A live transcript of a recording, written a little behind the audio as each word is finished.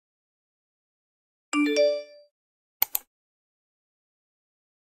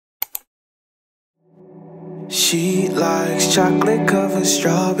She likes chocolate covered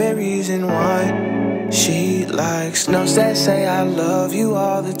strawberries and wine. She likes notes that say I love you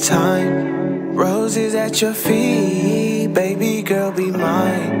all the time. Roses at your feet, baby girl be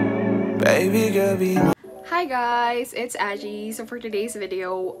mine. Baby girl be mine. Hi guys, it's Aji. So for today's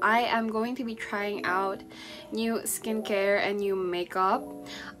video, I am going to be trying out new skincare and new makeup.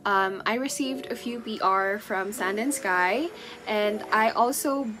 I received a few PR from Sand and Sky, and I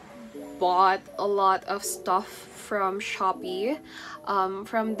also bought a lot of stuff from Shopee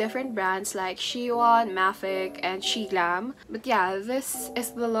from different brands like xiyuan, maffick, and sheglam. But yeah, this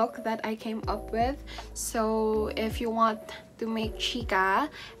is the look that I came up with. So if you want to make chica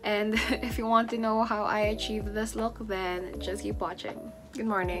and if you want to know how I achieved this look, then just keep watching. Good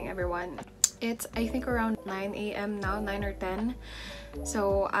morning everyone. It's I think around 9 a.m. now, 9 or 10.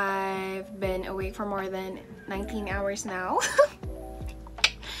 So I've been awake for more than 19 hours now.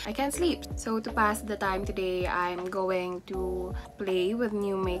 I can't sleep. So to pass the time today, I'm going to play with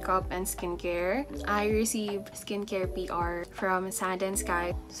new makeup and skincare. I received skincare PR from Sand and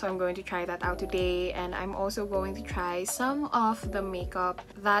Sky, so I'm going to try that out today. And I'm also going to try some of the makeup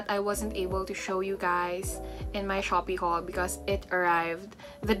that I wasn't able to show you guys in my Shopee haul because it arrived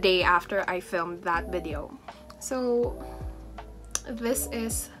the day after I filmed that video. So this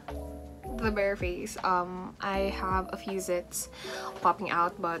is the bare face. I have a few zits popping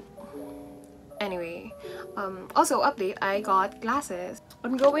out, but anyway, also update, I got glasses.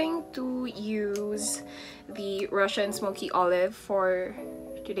 I'm going to use the Russian Smoky Olive for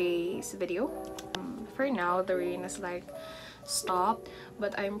today's video. For now, the rain is like stopped,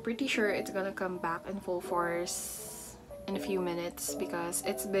 but I'm pretty sure it's gonna come back in full force in a few minutes because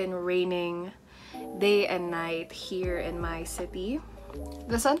it's been raining day and night here in my city.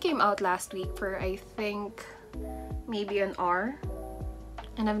 The sun came out last week for I think maybe an hour,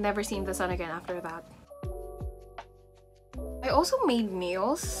 and I've never seen the sun again after that. I also made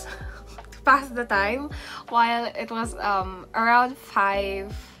nails to pass the time while it was around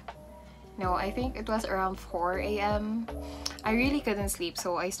 5, no, I think it was around 4 a.m. I really couldn't sleep,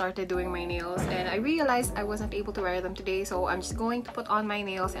 so I started doing my nails, and I realized I wasn't able to wear them today, so I'm just going to put on my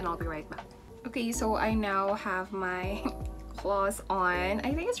nails and I'll be right back. Okay, so I now have my gloss on.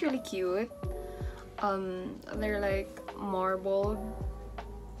 I think it's really cute. They're like marbled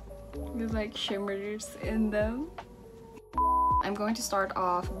with like shimmers in them. I'm going to start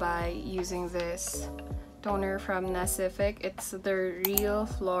off by using this toner from Nacific. It's the Real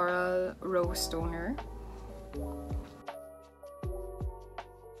Floral Rose Toner.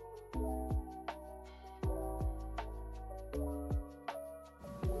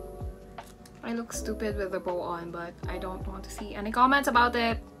 I look stupid with the bow on, but I don't want to see any comments about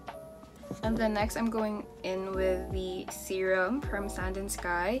it. And then next I'm going in with the serum from Sand and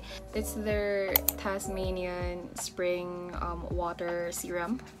Sky. It's their Tasmanian spring water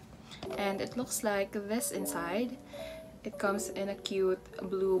serum, and it looks like this inside. It comes in a cute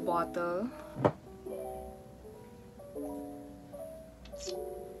blue bottle.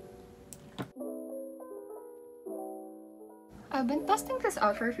 I've been testing this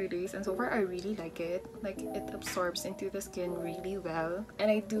out for a few days, and so far I really like it. Like, it absorbs into the skin really well,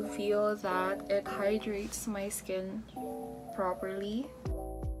 and I do feel that it hydrates my skin properly.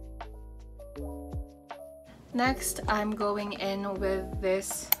 Next, I'm going in with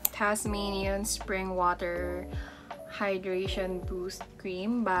this Tasmanian Spring Water Hydration Boost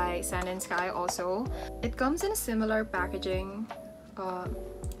Cream by Sand and Sky also. It comes in a similar packaging,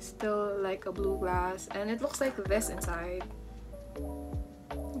 still like a blue glass, and it looks like this inside.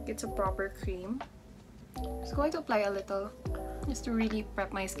 It's a proper cream. I'm just going to apply a little just to really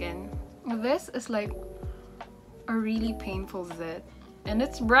prep my skin. This is like a really painful zit, and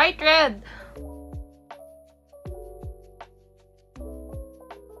it's bright red.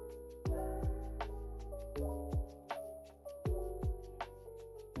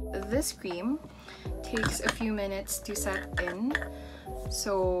 This cream takes a few minutes to set in,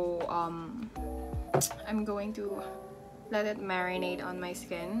 so I'm going to let it marinate on my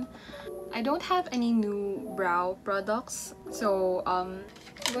skin. I don't have any new brow products, so I'm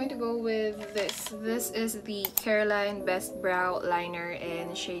going to go with this. This is the Careline Best Brow Liner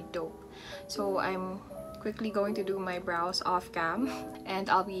in shade Taupe. So I'm quickly going to do my brows off cam, and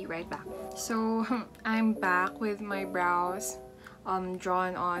I'll be right back. So I'm back with my brows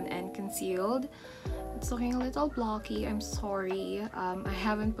drawn on and concealed. It's looking a little blocky, I'm sorry. I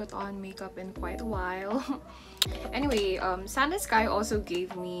haven't put on makeup in quite a while. Anyway, Sand and Sky also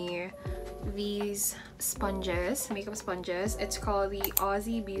gave me these sponges, makeup sponges. It's called the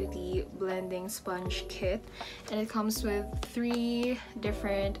Aussie Beauty Blending Sponge Kit, and it comes with 3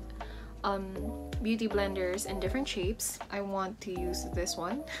 different beauty blenders in different shapes. I want to use this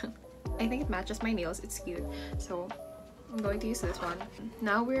one. I think it matches my nails, it's cute, so I'm going to use this one.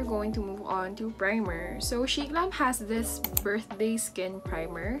 Now we're going to move on to primer. So Sheglam has this birthday skin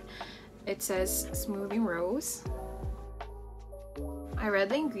primer. It says smoothing rose. I read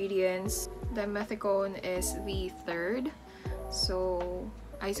the ingredients. Dimethicone is the third, so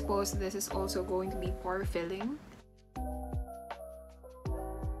I suppose this is also going to be pore filling.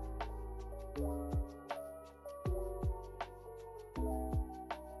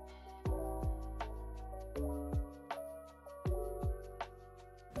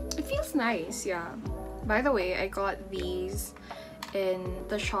 It feels nice, yeah. By the way, I got these in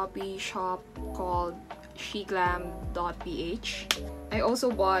the Shopee shop called sheglam.ph. I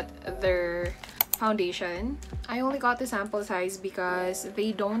also bought their foundation. I only got the sample size because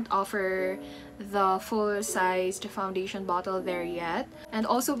they don't offer the full-sized foundation bottle there yet, and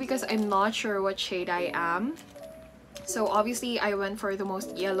also because I'm not sure what shade I am. So obviously I went for the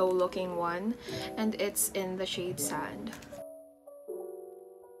most yellow looking one, and it's in the shade Sand.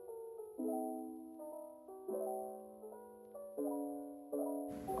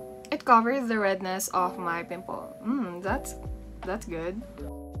 It covers the redness of my pimple. That's good.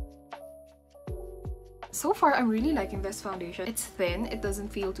 So far, I'm really liking this foundation. It's thin, it doesn't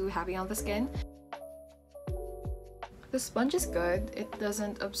feel too heavy on the skin. The sponge is good, it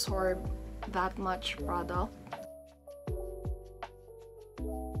doesn't absorb that much product.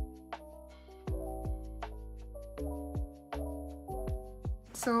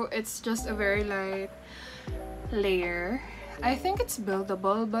 So it's just a very light layer. I think it's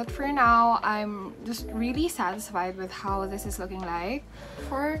buildable, but for now, I'm just really satisfied with how this is looking like.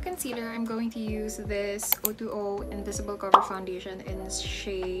 For concealer, I'm going to use this o.two.o Invisible Cover Foundation in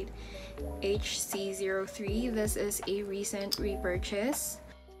shade HC03. This is a recent repurchase.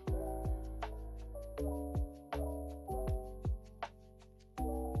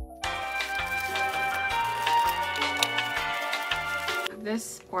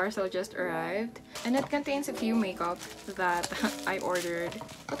 This parcel just arrived, and it contains a few makeup that I ordered.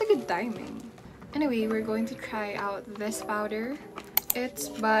 What a good timing! Anyway, we're going to try out this powder. It's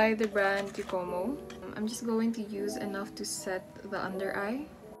by the brand Gecomo. I'm just going to use enough to set the under eye.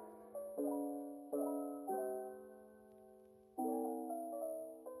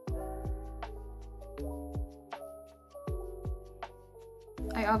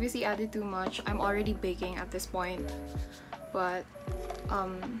 I obviously added too much. I'm already baking at this point, but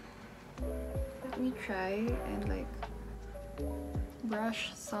let me try and like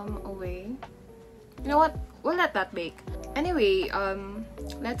brush some away. You know what? We'll let that bake. Anyway,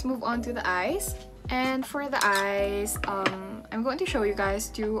 let's move on to the eyes. And for the eyes, I'm going to show you guys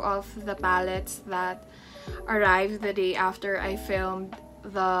two of the palettes that arrived the day after I filmed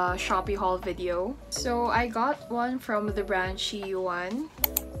the Shopee haul video. So I got one from the brand xiyuan.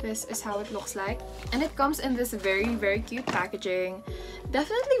 This is how it looks like, and it comes in this very cute packaging.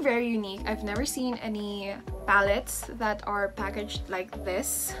 Definitely very unique. I've never seen any palettes that are packaged like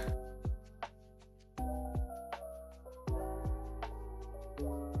this.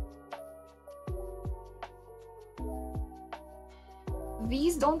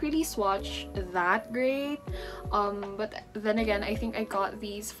 These don't really swatch that great, but then again, I think I got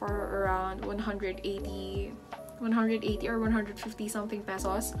these for around 180 or 150 something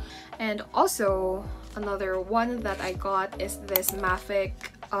pesos. And also another one that I got is this maffick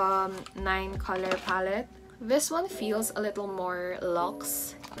 9 color palette. This one feels a little more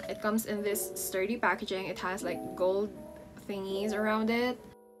luxe. It comes in this sturdy packaging. It has like gold thingies around it.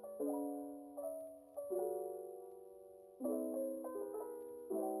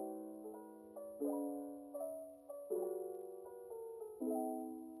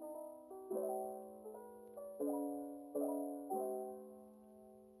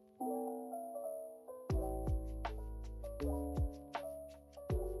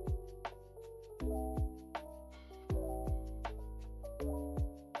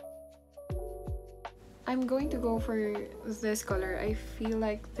 I'm going to go for this color. I feel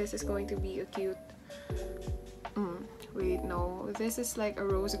like this is going to be a cute... wait, no. This is like a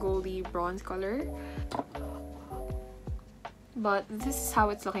rose goldy bronze color. But this is how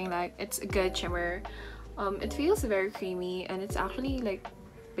it's looking like. It's a good shimmer. It feels very creamy, and it's actually like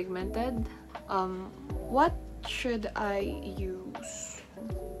pigmented. What should I use?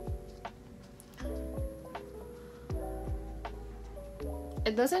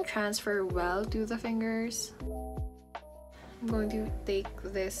 It doesn't transfer well to the fingers. I'm going to take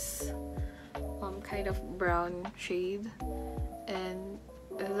this kind of brown shade, and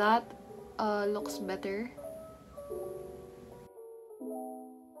that looks better.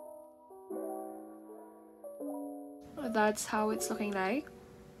 that's how it's looking like.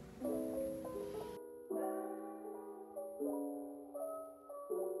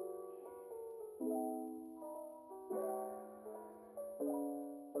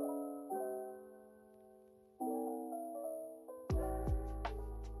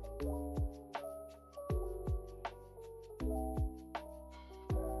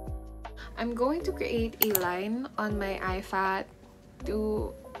 I'm going to create a line on my eye fat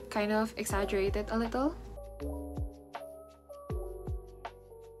to kind of exaggerate it a little.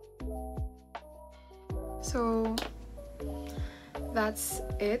 So that's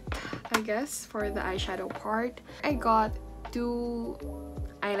it, I guess, for the eyeshadow part. I got two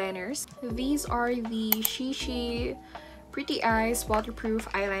eyeliners. These are the Xixi Pretty Eyes waterproof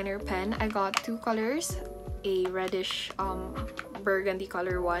eyeliner pen. I got two colors, a reddish burgundy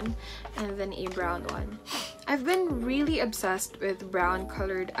color one and then a brown one. I've been really obsessed with brown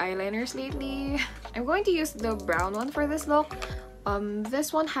colored eyeliners lately. I'm going to use the brown one for this look.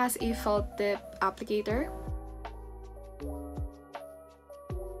 This one has a felt tip applicator.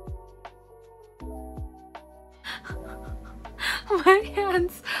 My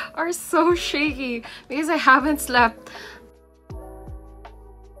hands are so shaky because I haven't slept.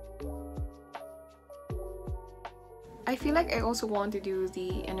 I feel like I also want to do the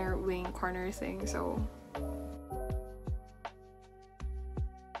inner wing corner thing, so...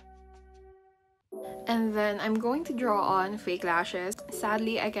 And then I'm going to draw on fake lashes.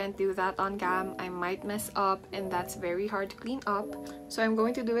 Sadly, I can't do that on cam. I might mess up and that's very hard to clean up. So I'm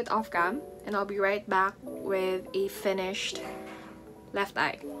going to do it off cam and I'll be right back with a finished left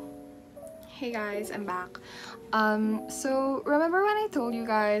eye. Hey guys, I'm back. So remember when I told you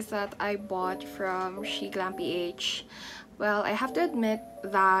guys that I bought from Sheglam PH? Well, I have to admit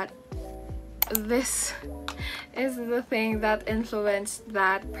that this is the thing that influenced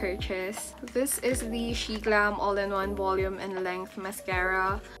that purchase. This is the Sheglam all-in-one volume and length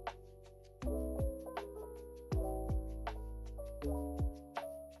mascara.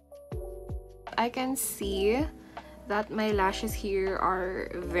 I can see that my lashes here are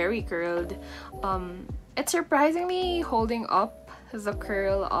very curled. It's surprisingly holding up the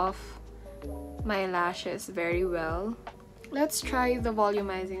curl of my lashes very well. Let's try the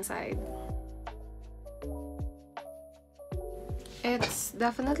volumizing side. It's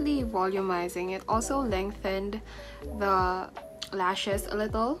definitely volumizing. It also lengthened the lashes a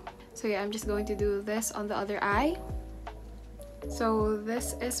little. So yeah, I'm just going to do this on the other eye. So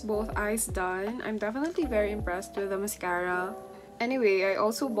this is both eyes done. I'm definitely very impressed with the mascara. Anyway, I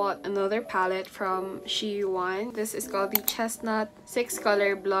also bought another palette from xiyuan. This is called the Chestnut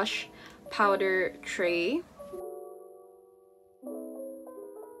 6-color blush powder tray.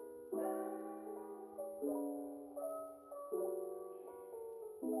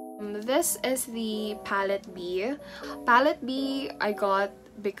 This is the palette B. Palette B I got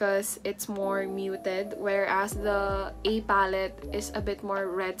because it's more muted, whereas the A palette is a bit more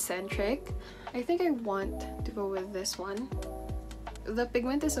red centric. I think I want to go with this one. The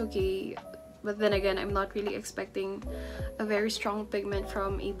pigment is okay, but then again, I'm not really expecting a very strong pigment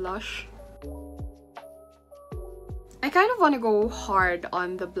from a blush. I kind of want to go hard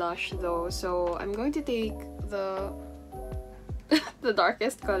on the blush though, so I'm going to take the the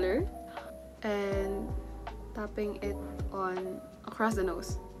darkest color and tapping it on across the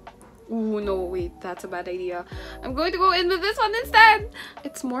nose. Ooh, no, wait, that's a bad idea. I'm going to go in with this one instead!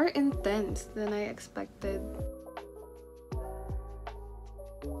 It's more intense than I expected.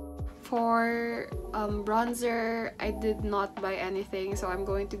 For bronzer, I did not buy anything, so I'm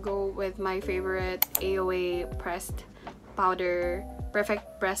going to go with my favorite AOA pressed powder,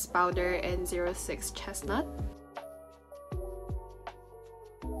 Perfect Pressed Powder in 06 Chestnut.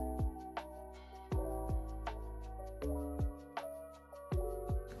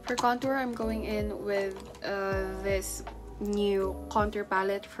 For contour, I'm going in with this new contour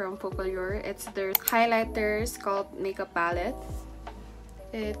palette from Focallure. It's their highlighter sculpt makeup palette.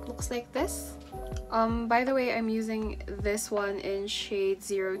 It looks like this. By the way, I'm using this one in shade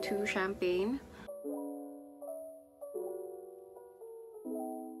 02 Champagne.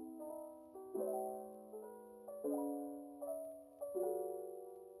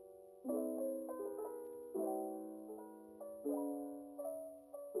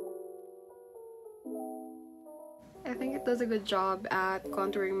 I think it does a good job at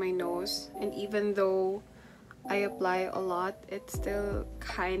contouring my nose, and even though I apply a lot, it still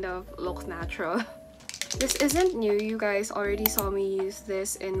kind of looks natural. This isn't new. You guys already saw me use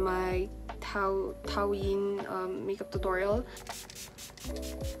this in my Taoyin makeup tutorial.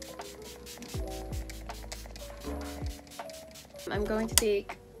 I'm going to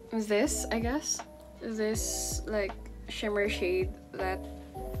take this, I guess, this like shimmer shade that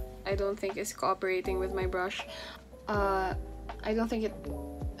I don't think is cooperating with my brush. I don't think it...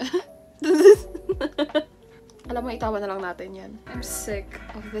 Alam mo, itawan na lang natin yan. I'm sick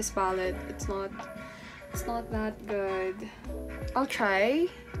of this palette. It's not that good. I'll try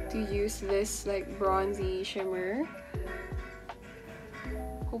to use this like bronzy shimmer.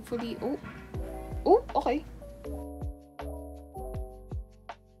 Hopefully... Oh, okay.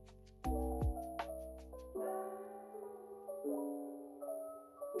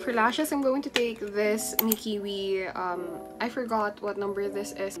 For lashes, I'm going to take this Mikiwi. I forgot what number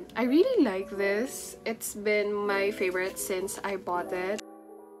this is. I really like this. It's been my favorite since I bought it.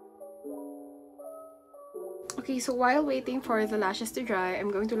 Okay, so while waiting for the lashes to dry,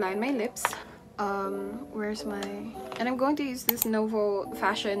 I'm going to line my lips. Where's my... And I'm going to use this Novo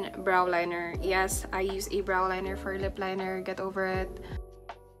Fashion brow liner. Yes, I use a brow liner for lip liner. Get over it.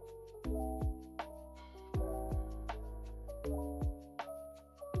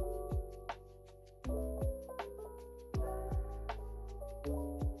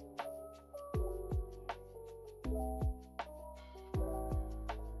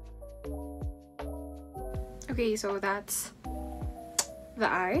 Okay, so that's the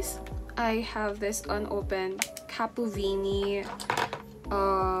eyes. I have this unopened Capuvini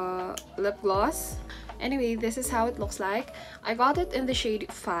lip gloss. Anyway, this is how it looks like. I got it in the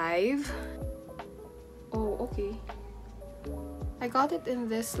shade 5. Oh, okay. I got it in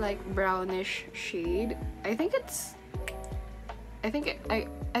this like brownish shade. I think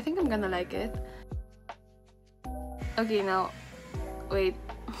I'm gonna like it. Okay, now wait.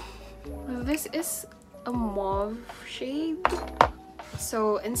 This is a mauve shade.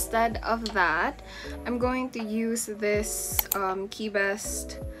 So instead of that, I'm going to use this Key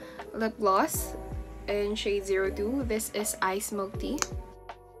Best lip gloss in shade 02. This is Eye Smoky.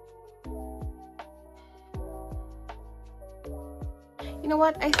 You know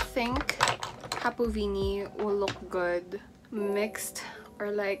what? I think Capuvini will look good mixed or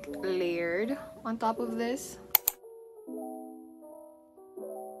like layered on top of this.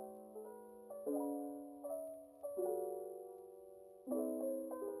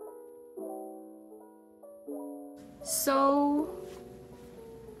 So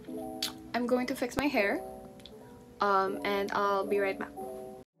I'm going to fix my hair and I'll be right back.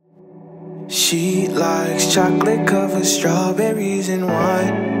 She likes chocolate covered strawberries and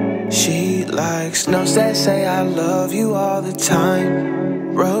wine. She likes notes that say I love you all the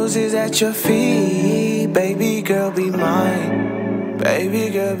time. Roses at your feet, baby girl be mine. Baby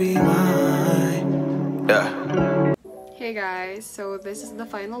girl be mine. Yeah. Hey guys, so this is the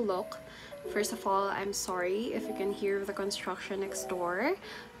final look. First of all, I'm sorry if you can hear the construction next door.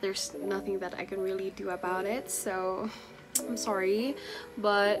 There's nothing that I can really do about it, so I'm sorry.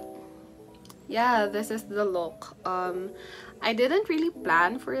 But yeah, this is the look. I didn't really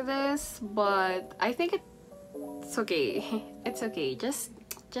plan for this, but I think it's okay. It's okay, just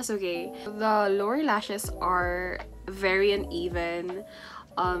okay. The lower lashes are very uneven.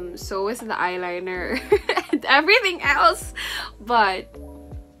 So is the eyeliner and everything else, but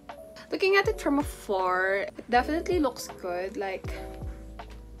looking at it from afar, it definitely looks good. Like,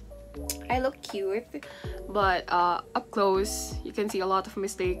 I look cute, but up close you can see a lot of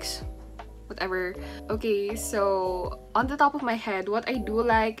mistakes. Whatever. Okay, so on the top of my head, what I do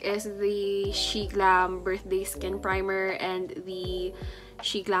like is the Sheglam Birthday Skin Primer and the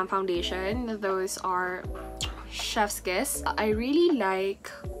Sheglam Foundation. Those are chef's kiss. I really like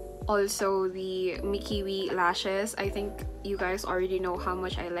also the Mikiwi lashes. I think you guys already know how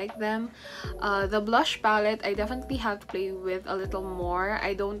much I like them. The blush palette, I definitely have to play with a little more.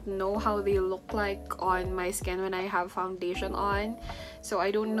 I don't know how they look like on my skin when I have foundation on, so I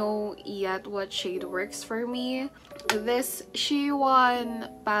don't know yet what shade works for me. This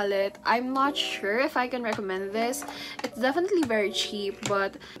xiyuan palette, I'm not sure if I can recommend this. It's definitely very cheap,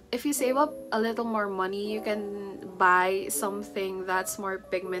 but if you save up a little more money, you can buy something that's more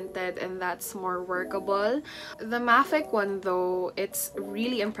pigmented and that's more workable. The maffick one though, it's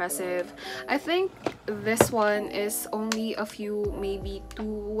really impressive. I think this one is only a few, maybe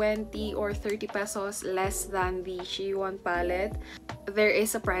 20 or 30 pesos less than the xiyuan palette. There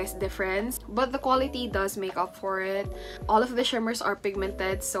is a price difference, but the quality does make up for it. All of the shimmers are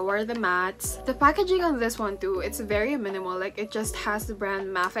pigmented, so are the mattes. The packaging on this one too, it's very minimal. Like, it just has the brand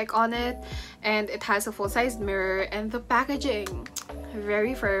Maffick on it, and it has a full-sized mirror, and the packaging,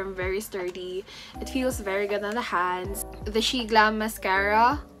 very firm, very sturdy. It feels very good on the hands. The Sheglam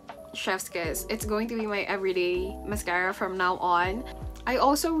mascara, chef's kiss. It's going to be my everyday mascara from now on. I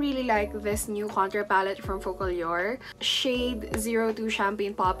also really like this new contour palette from Focallure. Shade 02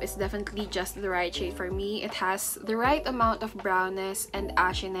 Champagne Pop is definitely just the right shade for me. It has the right amount of brownness and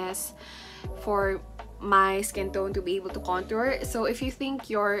ashiness for my skin tone to be able to contour. So if you think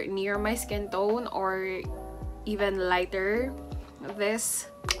you're near my skin tone or even lighter, this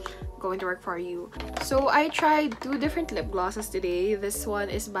going to work for you. So I tried 2 different lip glosses today. This one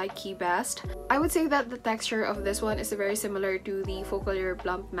is by Key Best. I would say that the texture of this one is very similar to the Focallure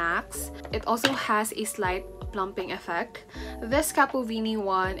Plump Max. It also has a slight plumping effect. This Capovini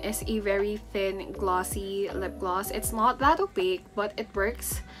one is a very thin glossy lip gloss. It's not that opaque, but it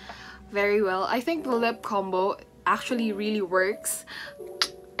works very well. I think the lip combo actually really works.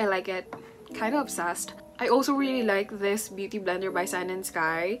 I like it. Kind of obsessed. I also really like this beauty blender by Sun and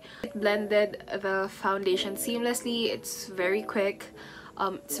Sky. It blended the foundation seamlessly. It's very quick.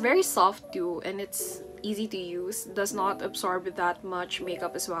 It's very soft too, and it's easy to use. Does not absorb that much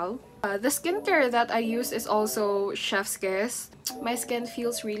makeup as well. The skincare that I use is also Chef's Kiss. My skin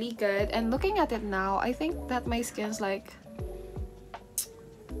feels really good, and looking at it now, I think that my skin's like...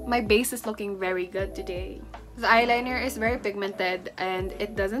 my base is looking very good today. The eyeliner is very pigmented and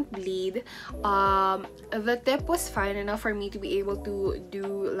it doesn't bleed. The tip was fine enough for me to be able to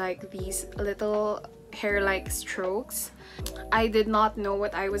do like these little hair-like strokes. I did not know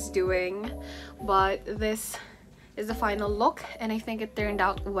what I was doing, but this is the final look and I think it turned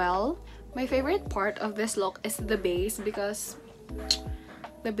out well. My favorite part of this look is the base because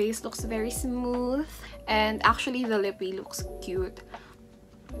the base looks very smooth and actually the lippy looks cute.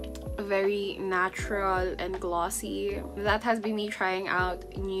 Very natural and glossy. That has been me trying out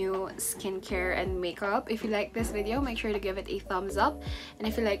new skincare and makeup. If you like this video, make sure to give it a thumbs up, and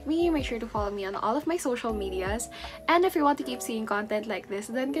if you like me, make sure to follow me on all of my social medias, and if you want to keep seeing content like this,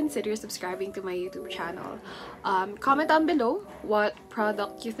 then consider subscribing to my YouTube channel. Comment down below what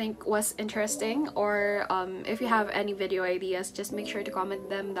product you think was interesting, or if you have any video ideas, just make sure to comment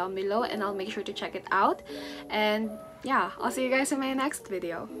them down below and I'll make sure to check it out. And yeah, I'll see you guys in my next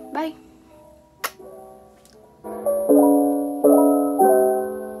video. Bye!